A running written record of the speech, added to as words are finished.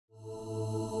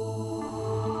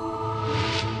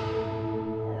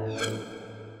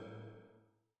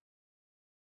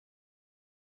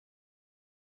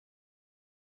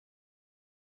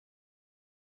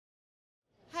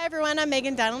Hi everyone, I'm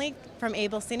Megan Donnelly from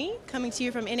AbelCine, coming to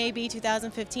you from NAB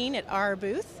 2015 at our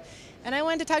booth. And I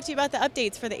wanted to talk to you about the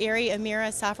updates for the Arri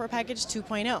AMIRA software package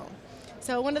 2.0.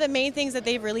 So one of the main things that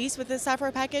they've released with this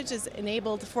software package is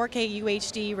enabled 4K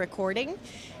Uhd recording.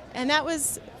 And that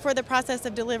was for the process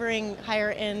of delivering higher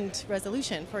end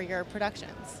resolution for your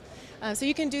productions. So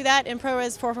you can do that in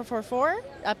ProRes 4444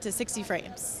 up to 60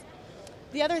 frames.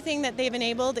 The other thing that they've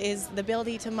enabled is the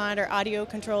ability to monitor audio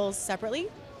controls separately.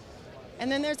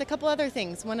 And then there's a couple other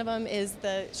things. One of them is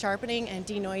the sharpening and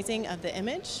denoising of the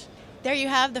image. There you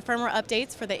have the firmware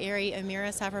updates for the Arri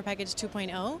AMIRA software package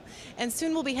 2.0. And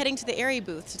soon we'll be heading to the Arri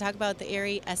booth to talk about the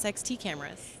Arri SXT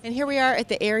cameras. And here we are at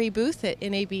the Arri booth at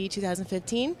NAB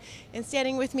 2015. And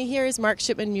standing with me here is Marc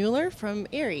Shipman-Mueller from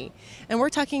Arri. And we're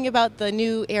talking about the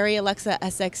new Arri ALEXA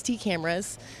SXT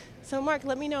cameras. So Marc,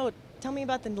 tell me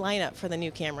about the lineup for the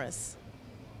new cameras.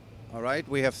 All right,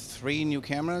 we have three new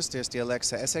cameras. There's the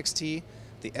ALEXA SXT,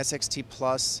 the SXT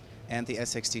Plus, and the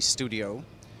SXT Studio.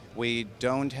 We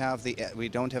don't have an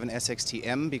SXT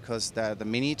M because the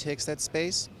Mini takes that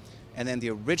space. And then the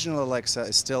original Alexa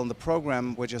is still in the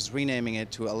program. We're just renaming it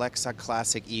to ALEXA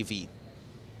Classic EV. Okay,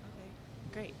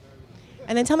 great.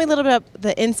 And then tell me a little bit about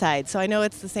the inside. So I know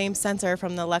it's the same sensor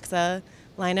from the Alexa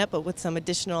lineup, but with some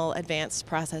additional advanced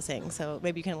processing. So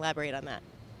maybe you can elaborate on that.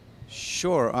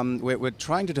 Sure. We're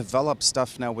trying to develop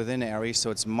stuff now within Arri so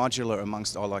it's modular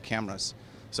amongst all our cameras.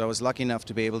 So I was lucky enough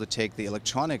to be able to take the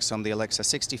electronics from the ALEXA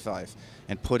 65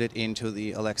 and put it into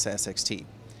the ALEXA SXT.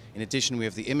 In addition, we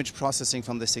have the image processing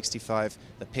from the 65,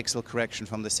 the pixel correction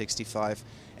from the 65,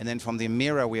 and then from the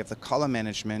AMIRA we have the color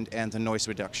management and the noise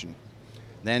reduction.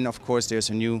 Then, of course, there's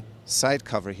a new side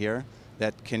cover here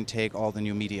that can take all the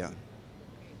new media.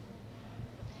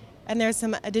 And there's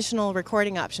some additional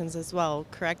recording options as well,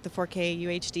 correct? The 4K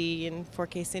UHD and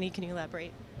 4K Cine. Can you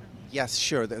elaborate? Yes,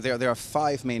 sure. There are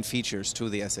five main features to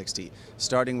the SXT,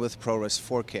 starting with ProRes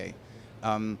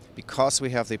 4K. Because we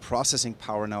have the processing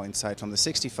power now inside from the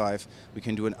 65, we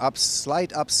can do a slight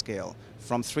upscale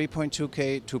from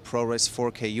 3.2K to ProRes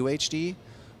 4K UHD,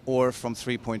 or from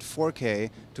 3.4K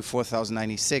to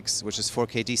 4096, which is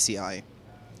 4K DCI.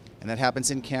 And that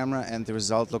happens in camera, and the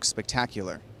result looks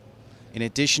spectacular. In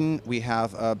addition, we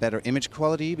have a better image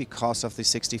quality because of the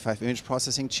 65 image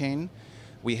processing chain.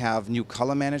 We have new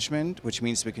color management, which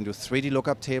means we can do 3D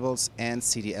lookup tables and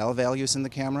CDL values in the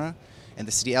camera. And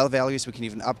the CDL values we can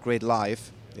even upgrade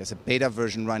live. There's a beta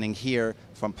version running here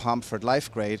from Pomfret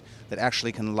LiveGrade that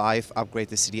actually can live upgrade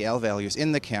the CDL values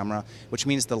in the camera, which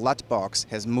means the LUT box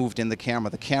has moved in the camera.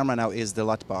 The camera now is the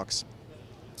LUT box.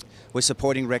 We're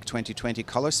supporting Rec 2020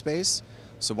 color space.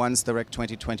 So once the Rec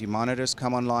 2020 monitors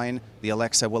come online, the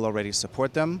Alexa will already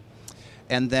support them.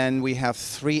 And then we have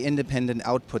three independent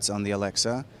outputs on the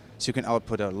Alexa. So you can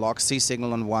output a log C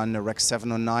signal on one, a Rec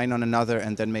 709 on another,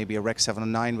 and then maybe a Rec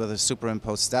 709 with a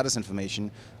superimposed status information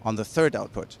on the third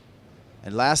output.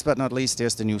 And last but not least,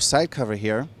 there's the new side cover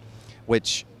here,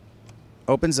 which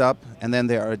opens up, and then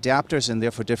there are adapters in there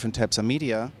for different types of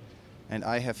media. And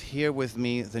I have here with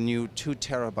me the new 2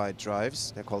 terabyte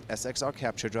drives. They're called SXR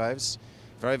capture drives.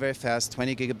 Very, very fast,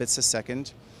 20 gigabits a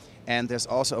second. And there's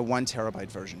also a 1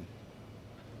 terabyte version.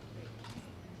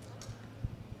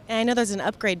 And I know there's an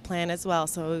upgrade plan as well,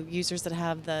 so users that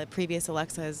have the previous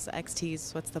Alexas,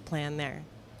 XTs, what's the plan there?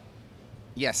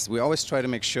 Yes, we always try to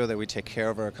make sure that we take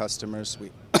care of our customers.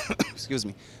 Excuse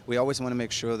me. We always want to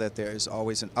make sure that there is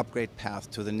always an upgrade path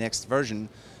to the next version.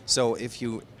 So if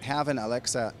you have an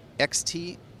Alexa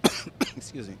XT,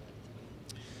 excuse me.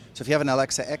 So if you have an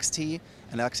Alexa XT,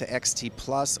 an Alexa XT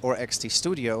Plus, or XT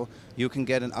Studio, you can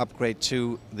get an upgrade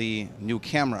to the new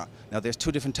camera. Now there's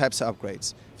two different types of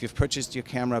upgrades. If you've purchased your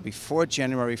camera before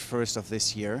January 1st of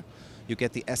this year, you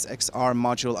get the SXR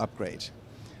module upgrade.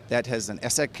 That has an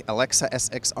Alexa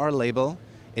SXR label.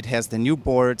 It has the new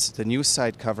boards, the new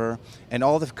side cover, and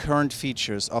all the current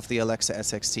features of the Alexa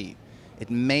SXT. It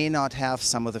may not have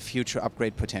some of the future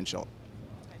upgrade potential.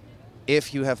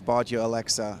 If you have bought your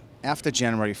Alexa after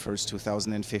January 1st,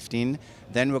 2015,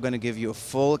 then we're going to give you a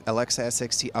full Alexa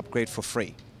SXT upgrade for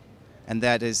free. And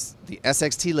that is the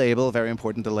SXT label, very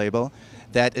important, the label.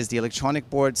 That is the electronic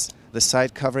boards, the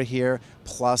side cover here,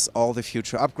 plus all the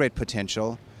future upgrade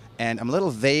potential. And I'm a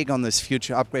little vague on this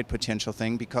future upgrade potential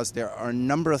thing because there are a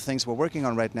number of things we're working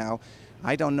on right now.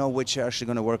 I don't know which are actually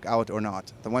going to work out or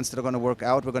not. The ones that are going to work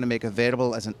out, we're going to make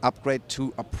available as an upgrade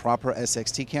to a proper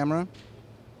SXT camera.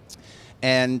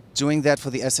 And doing that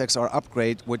for the SXR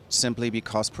upgrade would simply be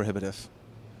cost prohibitive.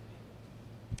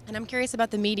 And I'm curious about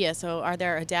the media. So are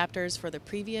there adapters for the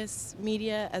previous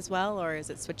media as well, or is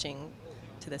it switching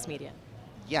to this media?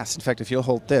 Yes, in fact, if you'll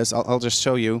hold this, I'll just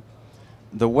show you.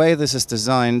 The way this is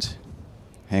designed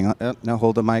Hang on. Now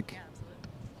hold the mic.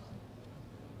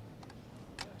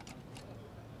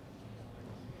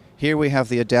 Here we have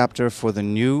the adapter for the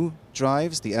new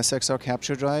drives, the SXR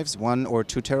capture drives, 1 or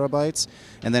 2 terabytes,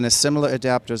 and then a similar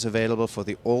adapter is available for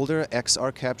the older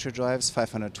XR capture drives,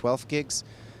 512 gigs.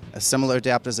 A similar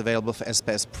adapter is available for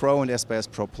SBS Pro and SBS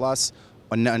Pro Plus,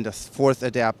 and a fourth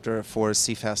adapter for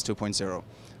CFast 2.0.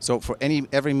 So for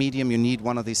every medium, you need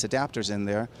one of these adapters in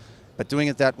there. But doing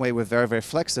it that way, we're very, very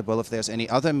flexible. If there's any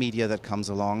other media that comes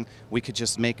along, we could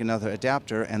just make another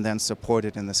adapter and then support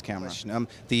it in this camera.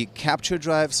 The capture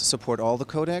drives support all the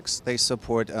codecs. They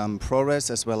support ProRes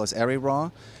as well as Arri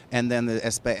RAW. And then the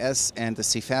SBS and the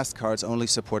CFast cards only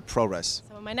support ProRes.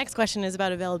 So my next question is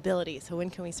about availability. So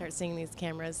when can we start seeing these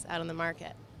cameras out on the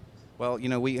market? Well, you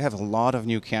know, we have a lot of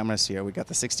new cameras here. We got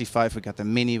the 65, we got the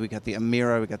Mini, we got the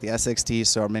AMIRA, we got the SXT,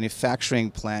 so our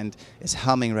manufacturing plant is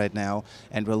humming right now,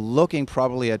 and we're looking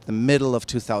probably at the middle of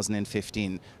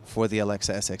 2015 for the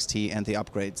ALEXA SXT and the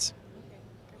upgrades.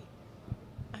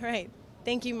 All right.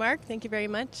 Thank you, Mark. Thank you very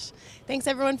much. Thanks,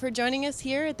 everyone, for joining us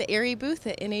here at the Arri booth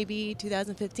at NAB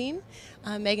 2015.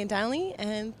 I'm Megan Donnelly,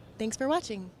 and thanks for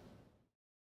watching.